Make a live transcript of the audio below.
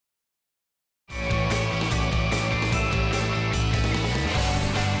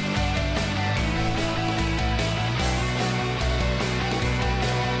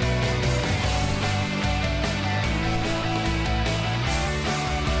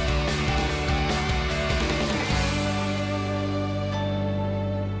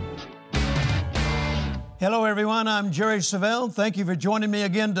Hello, everyone. I'm Jerry Savelle. Thank you for joining me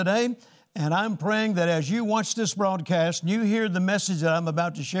again today. And I'm praying that as you watch this broadcast and you hear the message that I'm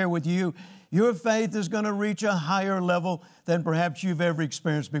about to share with you, your faith is going to reach a higher level than perhaps you've ever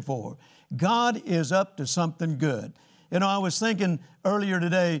experienced before. God is up to something good. You know, I was thinking earlier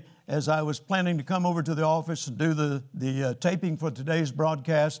today as I was planning to come over to the office and do the taping for today's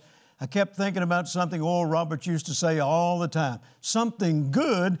broadcast, I kept thinking about something Oral Roberts used to say all the time. Something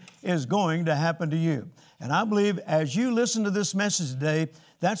good is going to happen to you. And I believe as you listen to this message today,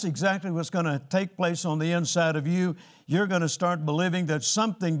 that's exactly what's going to take place on the inside of you. You're going to start believing that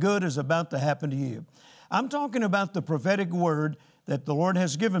something good is about to happen to you. I'm talking about the prophetic word that the Lord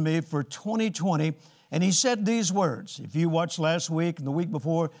has given me for 2020. And He said these words. If you watched last week and the week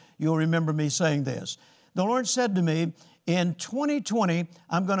before, you'll remember me saying this. The Lord said to me, in 2020,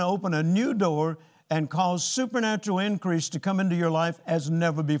 I'm going to open a new door and cause supernatural increase to come into your life as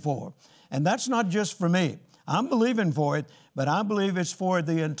never before. And that's not just for me. I'm believing for it, but I believe it's for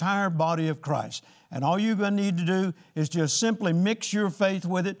the entire body of Christ. And all you're going to need to do is just simply mix your faith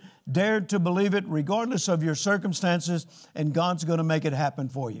with it, dare to believe it regardless of your circumstances, and God's going to make it happen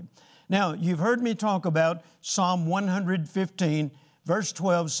for you. Now, you've heard me talk about Psalm 115, verse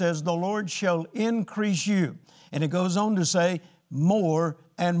 12 says, the Lord shall increase you. And it goes on to say, more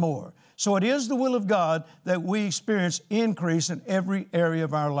and more. So it is the will of God that we experience increase in every area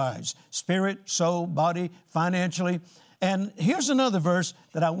of our lives, spirit, soul, body, financially. And here's another verse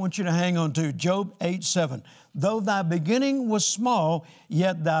that I want you to hang on to, Job 8:7. Though thy beginning was small,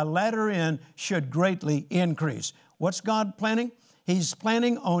 yet thy latter end should greatly increase. What's God planning? He's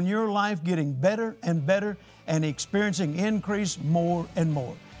planning on your life getting better and better and experiencing increase more and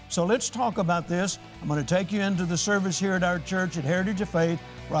more. So let's talk about this. I'm going to take you into the service here at our church at Heritage of Faith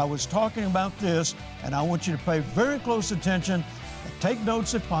where I was talking about this, and I want you to pay very close attention and take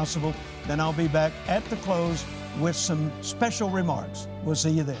notes if possible. Then I'll be back at the close with some special remarks. We'll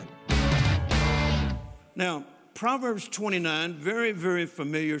see you then. Now, Proverbs 29, very, very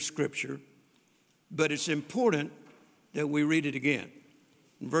familiar scripture, but it's important that we read it again.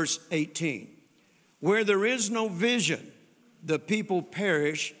 In verse 18, where there is no vision, the people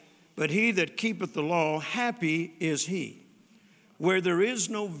perish, but he that keepeth the law, happy is he. Where there is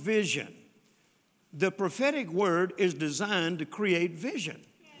no vision, the prophetic word is designed to create vision.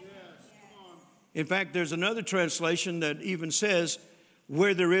 In fact, there's another translation that even says,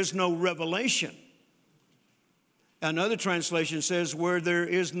 where there is no revelation. Another translation says, where there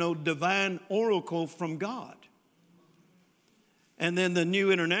is no divine oracle from God. And then the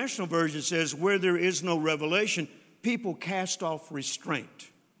New International Version says, where there is no revelation, people cast off restraint.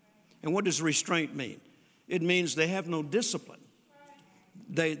 And what does restraint mean? It means they have no discipline.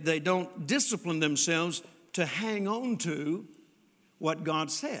 They don't discipline themselves to hang on to what God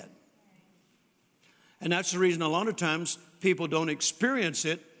said. And that's the reason a lot of times people don't experience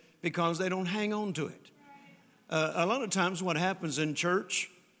it because they don't hang on to it. A lot of times what happens in church,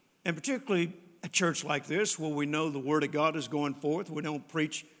 and particularly a church like this where we know the Word of God is going forth, we don't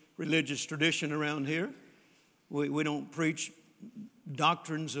preach religious tradition around here. We don't preach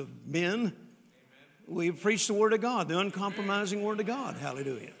doctrines of men. Amen. We preach the Word of God, the uncompromising Word of God.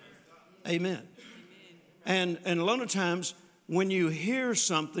 Hallelujah. Amen. And a lot of times when you hear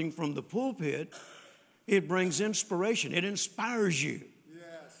something from the pulpit, it brings inspiration. It inspires you.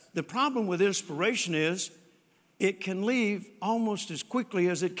 Yes. The problem with inspiration is it can leave almost as quickly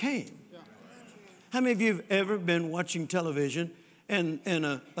as it came. Yeah. How many of you have ever been watching television and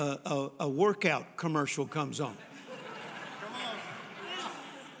a workout commercial comes on?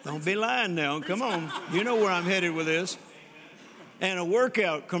 Don't be lying now. Come on. You know where I'm headed with this. And a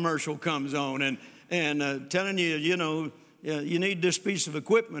workout commercial comes on and telling you, you know, you need this piece of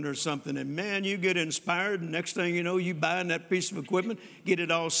equipment or something. And, man, you get inspired. And next thing you know, you buy that piece of equipment, get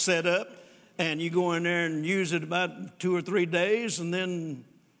it all set up, and you go in there and use it about 2 or 3 days, and then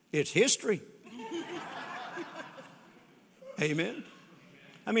it's history. Amen.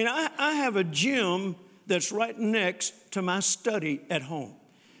 I mean, I have a gym that's right next to my study at home.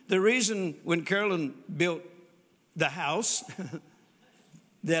 The reason when Carolyn built the house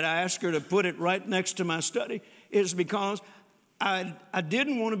that I asked her to put it right next to my study is because I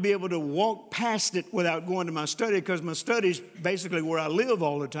didn't want to be able to walk past it without going to my study because my study's basically where I live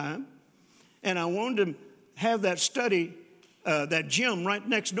all the time. And I wanted to have that study, that gym right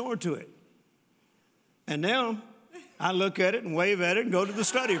next door to it. And now I look at it and wave at it and go to the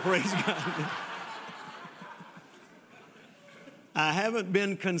study, praise God. I haven't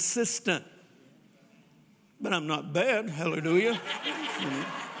been consistent, but I'm not bad, hallelujah.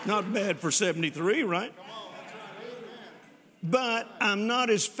 Not bad for 73, right? but I'm not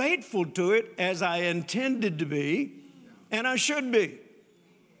as faithful to it as I intended to be, and I should be.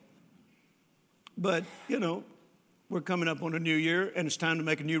 But, we're coming up on a new year, and it's time to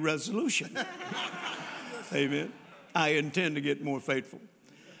make a new resolution. Amen. I intend to get more faithful.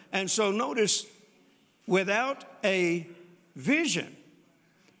 And so notice, without a vision,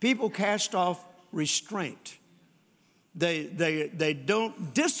 people cast off restraint. They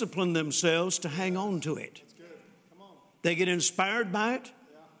don't discipline themselves to hang on to it. They get inspired by it.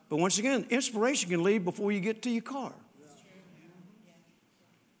 But once again, inspiration can leave before you get to your car.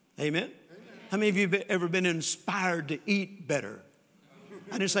 Amen? How many of you have ever been inspired to eat better?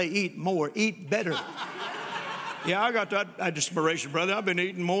 I didn't say eat more, eat better. Yeah, I got that inspiration, brother. I've been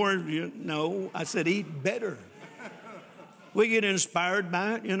eating more. No, I said eat better. We get inspired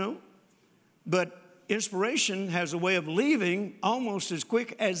by it, But inspiration has a way of leaving almost as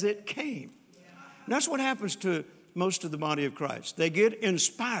quick as it came. And that's what happens to most of the body of Christ. They get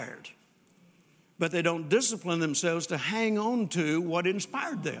inspired, but they don't discipline themselves to hang on to what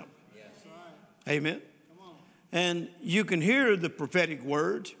inspired them. Amen. And you can hear the prophetic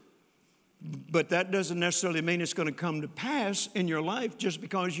word, but that doesn't necessarily mean it's going to come to pass in your life just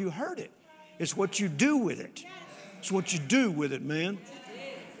because you heard it. It's what you do with it. It's what you do with it, man.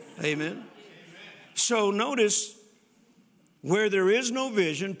 Amen. So notice, where there is no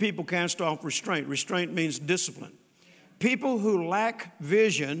vision, people cast off restraint. Restraint means discipline. People who lack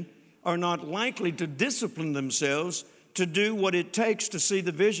vision are not likely to discipline themselves to do what it takes to see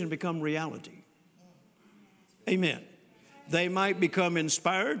the vision become reality. Amen. They might become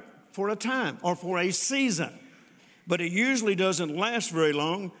inspired for a time or for a season, but it usually doesn't last very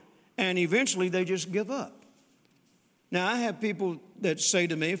long, and eventually they just give up. Now, I have people that say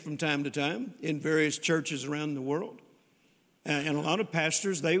to me from time to time in various churches around the world, and a lot of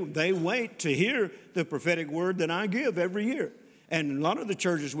pastors, they wait to hear the prophetic word that I give every year. And a lot of the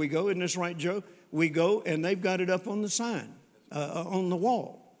churches we go, isn't this right, Joe? We go and they've got it up on the sign, on the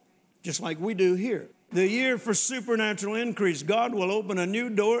wall, just like we do here. The year for supernatural increase. God will open a new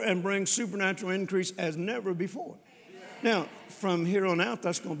door and bring supernatural increase as never before. Now, from here on out,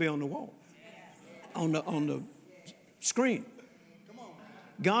 that's going to be on the wall, on the screen.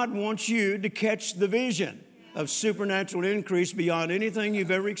 God wants you to catch the vision of supernatural increase beyond anything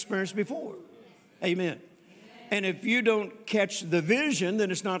you've ever experienced before. Amen. And if you don't catch the vision,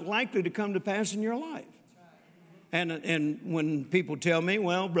 then it's not likely to come to pass in your life. And when people tell me,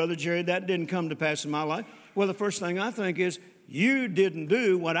 well, Brother Jerry, that didn't come to pass in my life, well, the first thing I think is, you didn't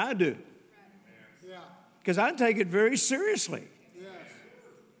do what I do. Because I take it very seriously.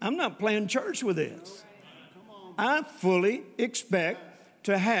 I'm not playing church with this. I fully expect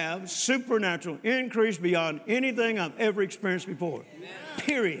to have supernatural increase beyond anything I've ever experienced before.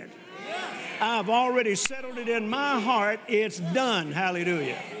 Period. I've already settled it in my heart. It's done.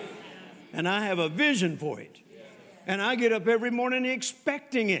 Hallelujah. And I have a vision for it. And I get up every morning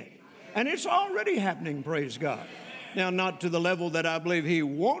expecting it. And it's already happening, praise God. Now, not to the level that I believe He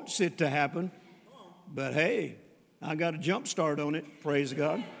wants it to happen. But hey, I got a jump start on it, praise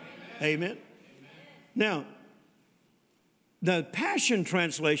God. Amen. Now, the Passion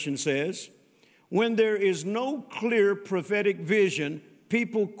Translation says, when there is no clear prophetic vision,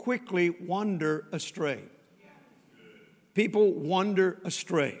 people quickly wander astray. People wander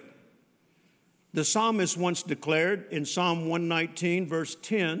astray. The psalmist once declared in Psalm 119, verse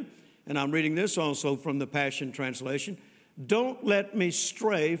 10, and I'm reading this also from the Passion Translation, don't let me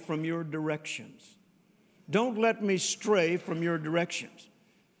stray from your directions. Don't let me stray from your directions.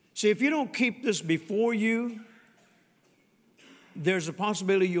 See, if you don't keep this before you, there's a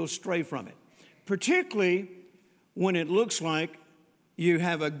possibility you'll stray from it, particularly when it looks like you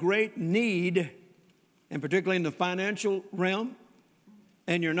have a great need, and particularly in the financial realm,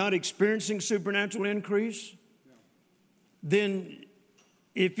 and you're not experiencing supernatural increase. Then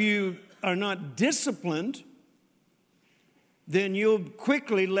if you are not disciplined, then you'll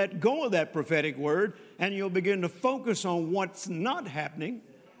quickly let go of that prophetic word, and you'll begin to focus on what's not happening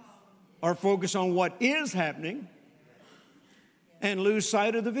or focus on what is happening and lose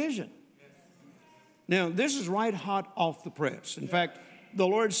sight of the vision. Now, this is right hot off the press. In fact, the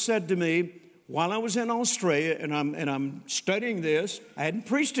Lord said to me while I was in Australia, and I'm studying this. I hadn't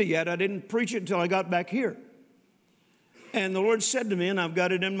preached it yet. I didn't preach it until I got back here. And the Lord said to me, and I've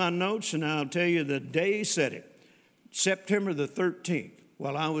got it in my notes, and I'll tell you the day He said it, September the 13th,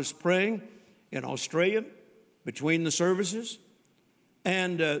 while I was praying in Australia between the services.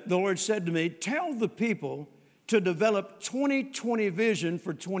 And the Lord said to me, tell the people to develop 2020 vision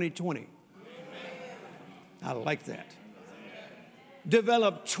for 2020. I like that.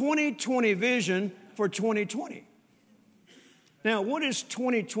 Develop 2020 vision for 2020. Now, what is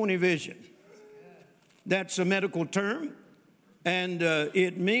 20/20 vision? That's a medical term, and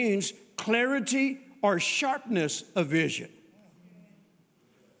it means clarity or sharpness of vision.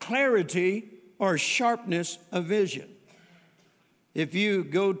 Clarity or sharpness of vision. If you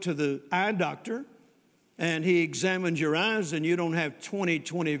go to the eye doctor and he examines your eyes and you don't have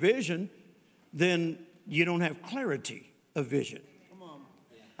 20/20 vision, then you don't have clarity of vision.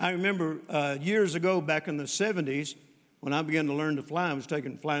 I remember years ago, back in the 70s, when I began to learn to fly, I was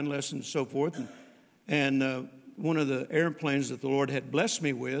taking flying lessons and so forth. And one of the airplanes that the Lord had blessed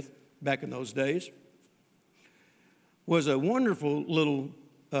me with back in those days was a wonderful little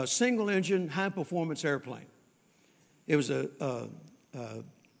single-engine, high-performance airplane. It was a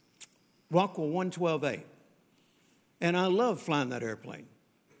Rockwell 112A. And I loved flying that airplane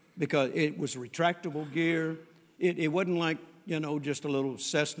because it was retractable gear. It wasn't like, just a little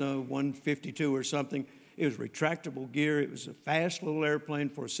Cessna 152 or something. It was retractable gear. It was a fast little airplane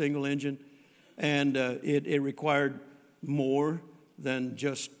for a single engine. And it required more than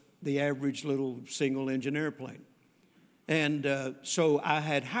just the average little single engine airplane. And so I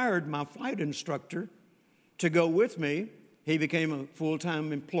had hired my flight instructor to go with me. He became a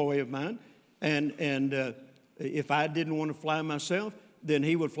full-time employee of mine. And if I didn't want to fly myself, then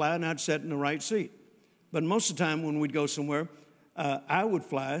he would fly and I'd sit in the right seat. But most of the time when we'd go somewhere, I would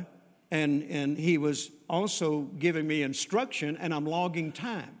fly, and he was also giving me instruction, and I'm logging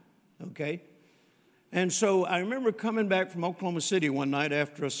time, okay? And so I remember coming back from Oklahoma City one night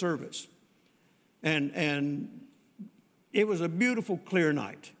after a service, and it was a beautiful, clear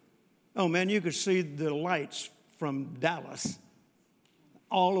night. Oh, man, you could see the lights from Dallas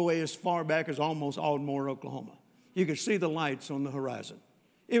all the way as far back as almost Ardmore, Oklahoma. You could see the lights on the horizon.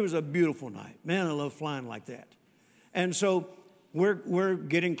 It was a beautiful night. Man, I love flying like that. And so we're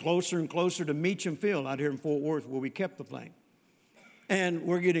getting closer and closer to Meacham Field out here in Fort Worth where we kept the plane. And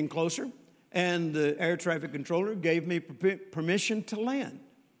we're getting closer, and the air traffic controller gave me permission to land.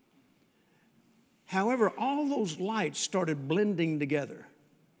 However, all those lights started blending together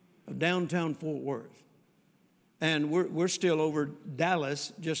of downtown Fort Worth. And we're still over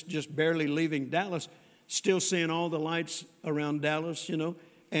Dallas, just barely leaving Dallas, still seeing all the lights around Dallas,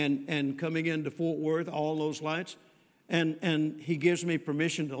 and coming into Fort Worth, all those lights. And he gives me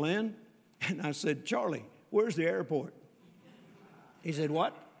permission to land. And I said, Charlie, where's the airport? He said,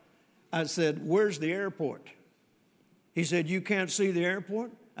 what? I said, where's the airport? He said, you can't see the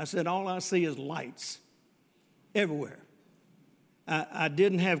airport? I said, all I see is lights everywhere. I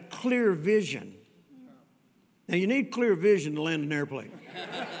didn't have clear vision. Now, you need clear vision to land an airplane,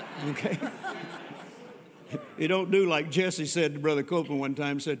 okay? You don't do like Jesse said to Brother Copeland one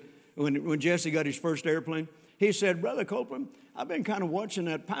time, said when Jesse got his first airplane, he said, Brother Copeland, I've been kind of watching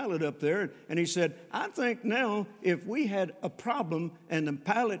that pilot up there, and he said, I think now if we had a problem and the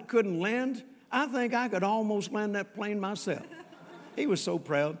pilot couldn't land, I think I could almost land that plane myself. He was so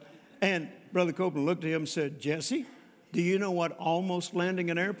proud. And Brother Copeland looked at him and said, Jesse, do you know what almost landing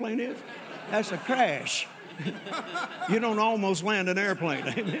an airplane is? That's a crash. You don't almost land an airplane,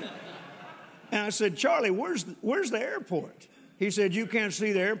 amen? And I said, Charlie, where's the airport? He said, you can't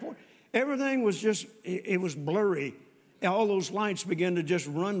see the airport? Everything was it was blurry. All those lights began to just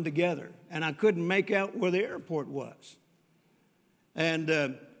run together, and I couldn't make out where the airport was.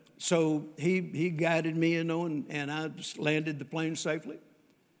 And so he guided me, and I just landed the plane safely.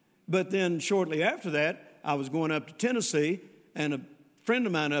 But then shortly after that, I was going up to Tennessee, and a friend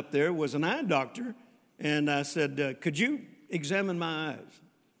of mine up there was an eye doctor, and I said, could you examine my eyes?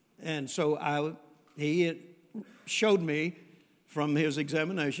 And so he showed me from his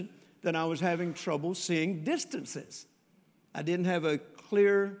examination that I was having trouble seeing distances. I didn't have a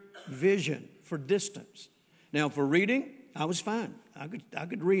clear vision for distance. Now, for reading, I was fine. I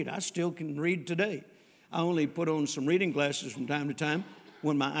could read. I still can read today. I only put on some reading glasses from time to time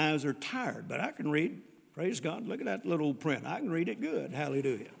when my eyes are tired, but I can read. Praise God. Look at that little print. I can read it good.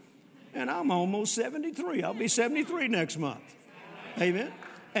 Hallelujah. And I'm almost 73. I'll be 73 next month. Amen.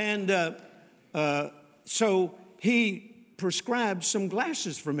 And so he prescribed some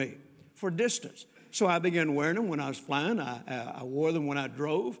glasses for me for distance. So I began wearing them when I was flying. I wore them when I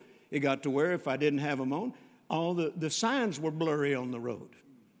drove. It got to where if I didn't have them on, all the signs were blurry on the road.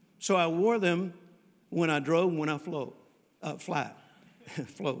 So I wore them when I drove and when I float.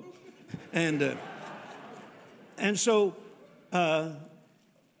 And so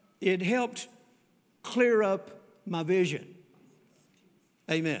it helped clear up my vision.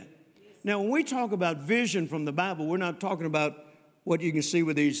 Amen. Now, when we talk about vision from the Bible, we're not talking about what you can see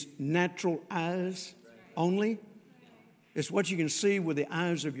with these natural eyes only. It's what you can see with the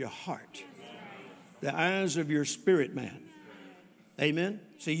eyes of your heart, the eyes of your spirit man. Amen?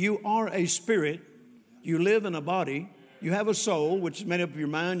 See, you are a spirit. You live in a body. You have a soul, which is made up of your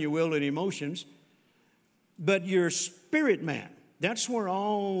mind, your will, and emotions. But your spirit man, that's where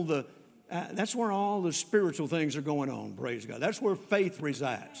all the spiritual things are going on, praise God. That's where faith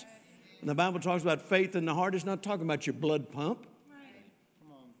resides. When the Bible talks about faith in the heart, it's not talking about your blood pump.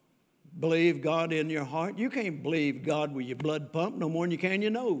 Believe God in your heart. You can't believe God with your blood pump no more than you can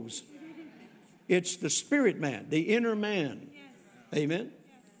your nose. It's the spirit man, the inner man. Amen?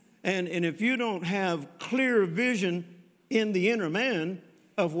 And if you don't have clear vision in the inner man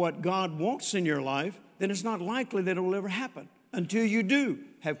of what God wants in your life, then it's not likely that it will ever happen until you do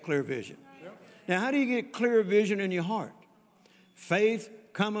have clear vision. Now, how do you get clear vision in your heart? Faith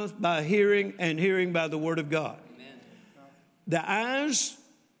cometh by hearing, and hearing by the word of God. Amen. The eyes,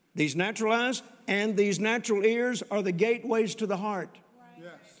 these natural eyes, and these natural ears are the gateways to the heart. Right.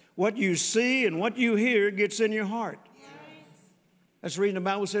 Yes. What you see and what you hear gets in your heart. Yes. That's the reason the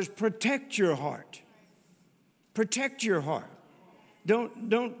Bible says, protect your heart. Protect your heart.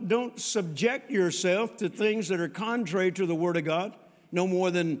 Don't subject yourself to things that are contrary to the Word of God, no more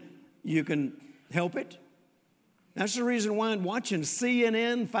than you can help it. That's the reason why I'm watching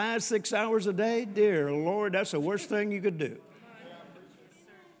CNN 5-6 hours a day. Dear Lord, that's the worst thing you could do.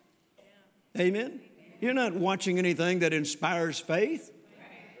 Amen? You're not watching anything that inspires faith.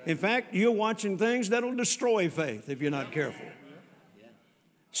 In fact, you're watching things that'll destroy faith if you're not careful.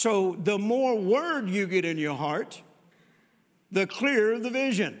 So the more word you get in your heart, the clearer the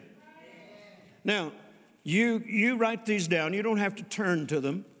vision. Now, you write these down. You don't have to turn to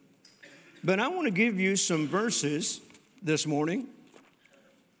them. But I want to give you some verses this morning,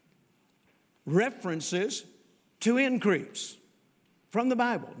 references to increase from the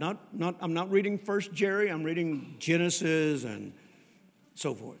Bible. I'm not reading 1 Jerry. I'm reading Genesis and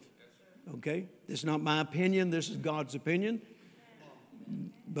so forth. Okay? This is not my opinion. This is God's opinion.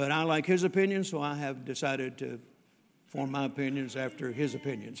 But I like His opinion, so I have decided to form my opinions after His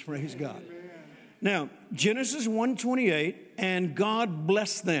opinions. Praise God. Now, Genesis 1:28, and God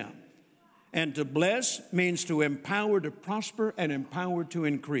blessed them. And to bless means to empower to prosper and empower to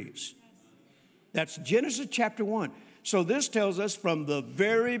increase. That's Genesis chapter 1. So this tells us from the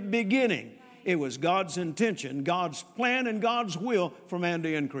very beginning, it was God's intention, God's plan, and God's will for man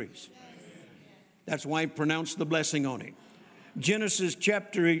to increase. That's why He pronounced the blessing on him. Genesis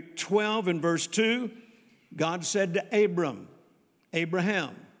chapter 12 and verse 2, God said to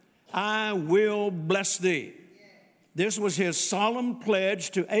Abraham, I will bless thee. This was His solemn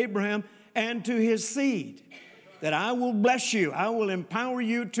pledge to Abraham and to his seed, that I will bless you. I will empower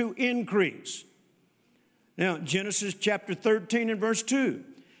you to increase. Now, Genesis chapter 13 and verse 2,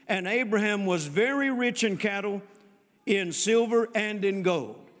 and Abraham was very rich in cattle, in silver, and in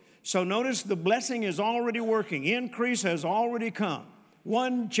gold. So notice the blessing is already working. Increase has already come.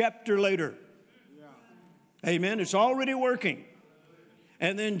 One chapter later. Amen. It's already working.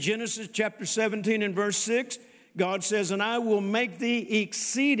 And then Genesis chapter 17 and verse 6, God says, and I will make thee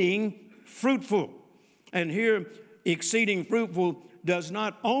exceeding fruitful. And here, exceeding fruitful does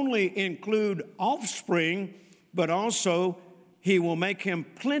not only include offspring, but also He will make him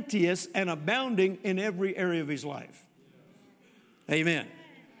plenteous and abounding in every area of his life. Amen.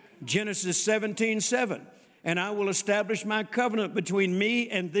 Genesis 17:7, and I will establish my covenant between me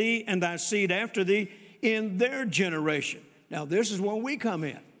and thee and thy seed after thee in their generation. Now, this is where we come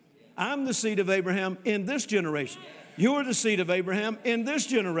in. I'm the seed of Abraham in this generation. You're the seed of Abraham in this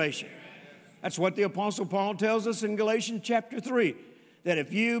generation. That's what the Apostle Paul tells us in Galatians chapter 3, that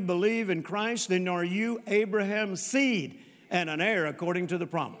if you believe in Christ, then are you Abraham's seed and an heir according to the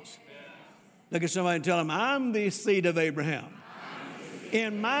promise. Look at somebody and tell them, I'm the seed of Abraham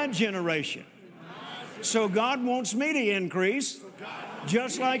in my generation. So God wants me to increase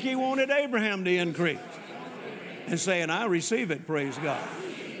just like He wanted Abraham to increase. And saying, I receive it, praise God.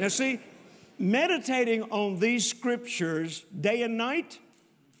 Now see, meditating on these scriptures day and night,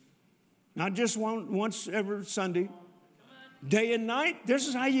 not just once every Sunday, day and night, this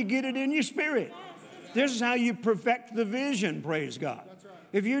is how you get it in your spirit. This is how you perfect the vision, praise God.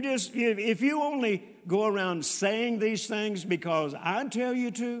 If you only go around saying these things because I tell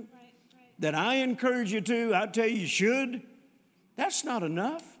you to, that I encourage you to, I tell you should, that's not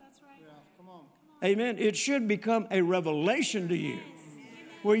enough. Amen. It should become a revelation to you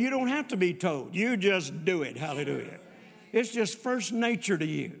where you don't have to be told. You just do it. Hallelujah. It's just first nature to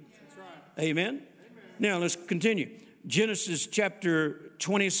you. Amen. Now let's continue. Genesis chapter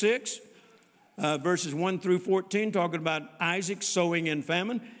 26, verses 1 through 14, talking about Isaac sowing in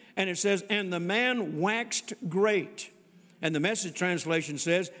famine. And it says, and the man waxed great And the Message translation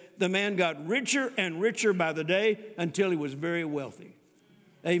says, the man got richer and richer by the day until he was very wealthy.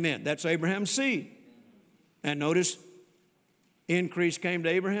 Amen. That's Abraham's seed. And notice, increase came to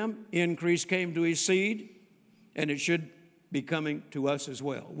Abraham, increase came to his seed, and it should be coming to us as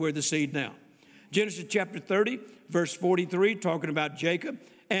well. We're the seed now. Genesis chapter 30, verse 43, talking about Jacob.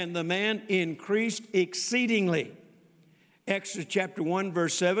 And the man increased exceedingly. Exodus chapter 1,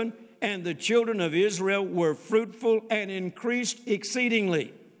 verse 7. And the children of Israel were fruitful and increased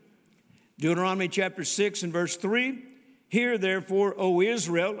exceedingly. Deuteronomy chapter 6 and verse 3. Hear therefore, O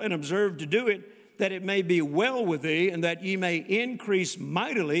Israel, and observe to do it, that it may be well with thee, and that ye may increase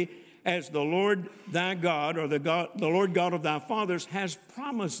mightily, as the Lord thy God, or the Lord God of thy fathers, has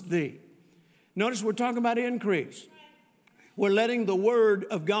promised thee. Notice we're talking about increase. We're letting the Word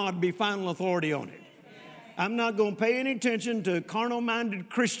of God be final authority on it. I'm not going to pay any attention to carnal-minded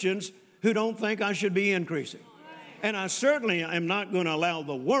Christians who don't think I should be increasing. And I certainly am not going to allow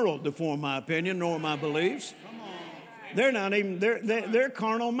the world to form my opinion nor my beliefs. They're not even, they're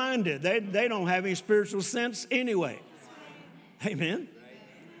carnal-minded. They don't have any spiritual sense anyway. Amen.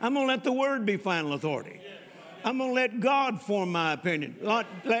 I'm going to let the Word be final authority. I'm going to let God form my opinion.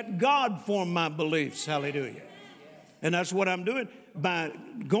 Let God form my beliefs. Hallelujah. And that's what I'm doing by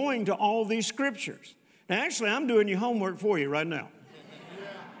going to all these scriptures. Now, actually, I'm doing your homework for you right now.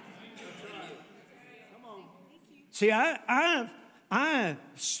 See, I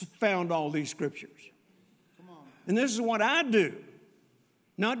found all these scriptures. And this is what I do.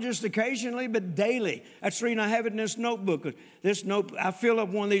 Not just occasionally, but daily. That's the reason I have it in this notebook. I fill up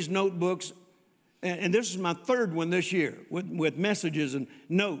one of these notebooks, and this is my third one this year with messages and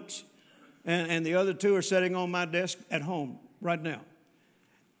notes. And the other two are sitting on my desk at home right now.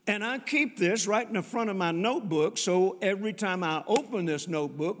 And I keep this right in the front of my notebook, so every time I open this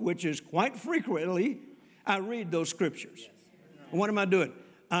notebook, which is quite frequently, I read those scriptures. And what am I doing?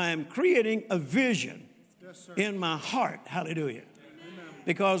 I am creating a vision in my heart. Hallelujah.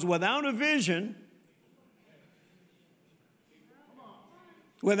 Because without a vision,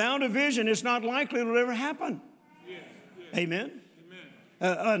 it's not likely it'll ever happen. Amen.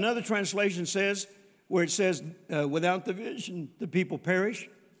 Another translation says, where it says, without the vision, the people perish.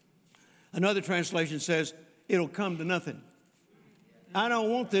 Another translation says, it'll come to nothing. I don't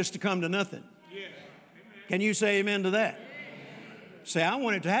want this to come to nothing. Can you say amen to that? Say, I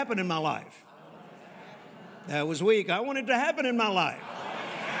want it to happen in my life. That was weak. I want it to happen in my life.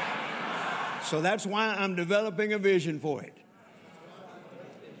 So that's why I'm developing a vision for it.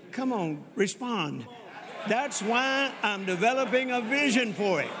 Come on, respond. That's why I'm developing a vision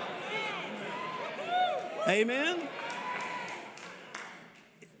for it. Amen?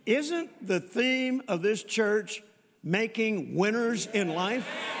 Isn't the theme of this church making winners in life?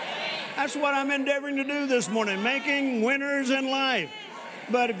 That's what I'm endeavoring to do this morning, making winners in life.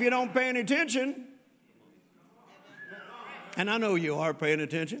 But if you don't pay any attention, and I know you are paying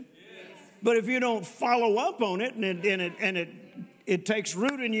attention, but if you don't follow up on it and it takes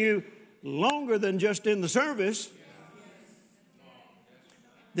root in you longer than just in the service,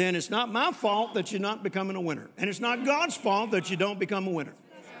 then it's not my fault that you're not becoming a winner. And it's not God's fault that you don't become a winner.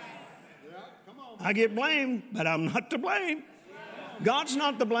 I get blamed, but I'm not to blame. God's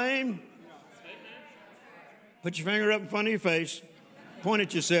not to blame. Put your finger up in front of your face, point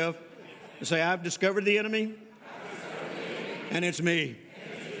at yourself, and say, I've discovered the enemy, and it's me.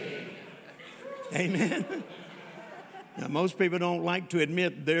 Amen. Now, most people don't like to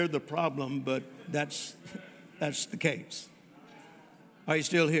admit they're the problem, but that's the case. Are you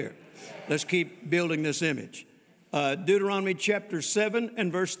still here? Let's keep building this image. Deuteronomy chapter 7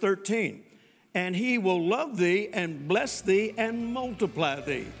 and verse 13. And he will love thee and bless thee and multiply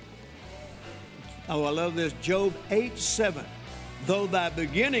thee. Oh, I love this. Job 8:7. Though thy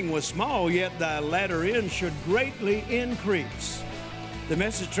beginning was small, yet thy latter end should greatly increase. The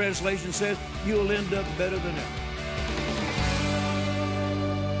Message translation says, you'll end up better than ever.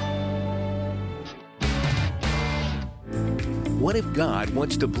 What if God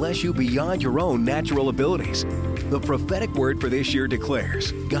wants to bless you beyond your own natural abilities? The prophetic word for this year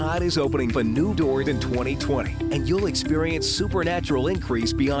declares, God is opening a new door in 2020, and you'll experience supernatural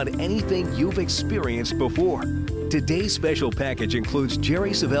increase beyond anything you've experienced before. Today's special package includes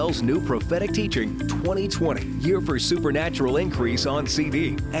Jerry Savelle's new prophetic teaching, 2020, Year for Supernatural Increase on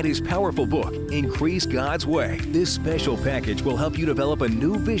CD, and his powerful book, Increase God's Way. This special package will help you develop a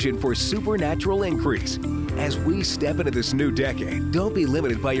new vision for supernatural increase. As we step into this new decade, don't be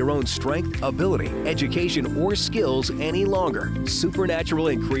limited by your own strength, ability, education, or skills any longer. Supernatural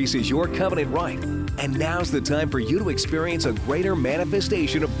increase is your covenant right. And now's the time for you to experience a greater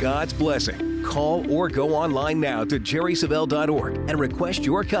manifestation of God's blessing. Call or go online now to jerrysavelle.org and request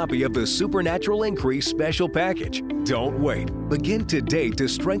your copy of the Supernatural Increase Special Package. Don't wait. Begin today to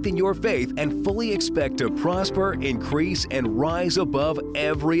strengthen your faith and fully expect to prosper, increase, and rise above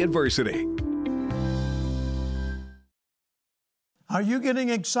every adversity. Are you getting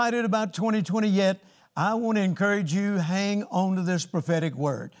excited about 2020 yet? I want to encourage you, hang on to this prophetic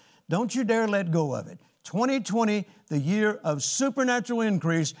word. Don't you dare let go of it. 2020, the year of supernatural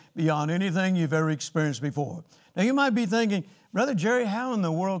increase beyond anything you've ever experienced before. Now, you might be thinking, Brother Jerry, how in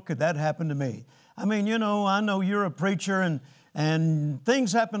the world could that happen to me? I mean, I know you're a preacher and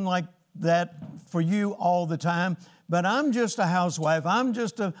things happen like that for you all the time, but I'm just a housewife. I'm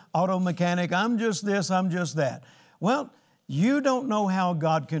just an auto mechanic. I'm just this, I'm just that. Well, you don't know how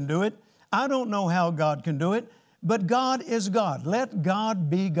God can do it. I don't know how God can do it, but God is God. Let God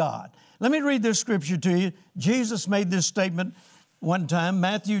be God. Let me read this scripture to you. Jesus made this statement one time,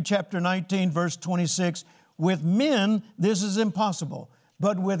 Matthew chapter 19, verse 26. With men, this is impossible,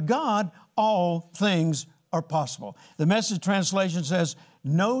 but with God, all things are possible. The Message translation says,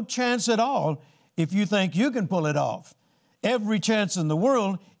 no chance at all if you think you can pull it off. Every chance in the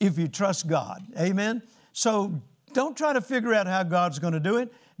world if you trust God. Amen? So don't try to figure out how God's going to do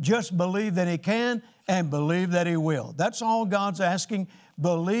it. Just believe that He can and believe that He will. That's all God's asking.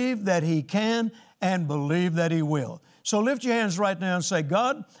 Believe that He can and believe that He will. So lift your hands right now and say,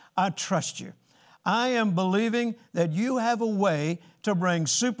 God, I trust You. I am believing that You have a way to bring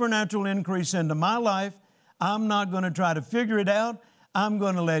supernatural increase into my life. I'm not going to try to figure it out. I'm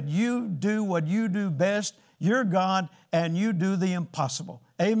going to let You do what You do best. You're God and You do the impossible.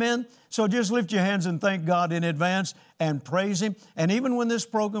 Amen? So just lift your hands and thank God in advance and praise Him. And even when this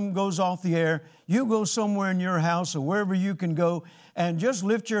program goes off the air, you go somewhere in your house or wherever you can go and just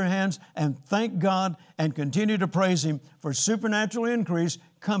lift your hands and thank God and continue to praise Him for supernatural increase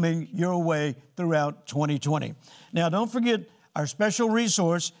coming your way throughout 2020. Now, don't forget our special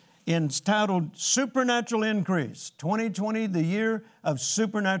resource entitled Supernatural Increase, 2020, the year of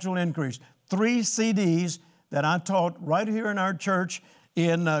supernatural increase. 3 CDs that I taught right here in our church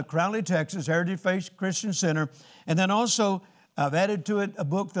in Crowley, Texas, Heritage Faith Christian Center. And then also, I've added to it a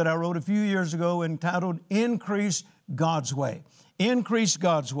book that I wrote a few years ago entitled Increase God's Way. Increase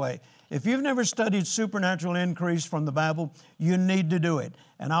God's Way. If you've never studied supernatural increase from the Bible, you need to do it.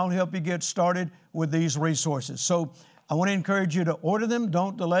 And I'll help you get started with these resources. So I want to encourage you to order them.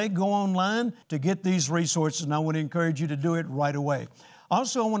 Don't delay. Go online to get these resources, and I want to encourage you to do it right away.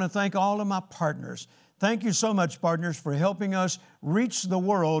 Also, I want to thank all of my partners. Thank you so much, partners, for helping us reach the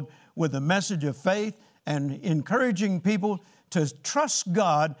world with a message of faith and encouraging people to trust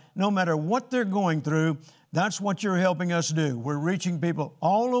God no matter what they're going through. That's what you're helping us do. We're reaching people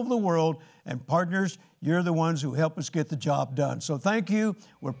all over the world, and partners, you're the ones who help us get the job done. So thank you.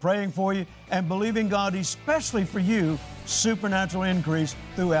 We're praying for you and believing God, especially for you, supernatural increase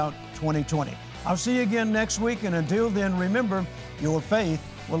throughout 2020. I'll see you again next week, and until then, remember, your faith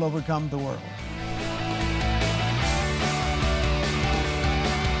will overcome the world.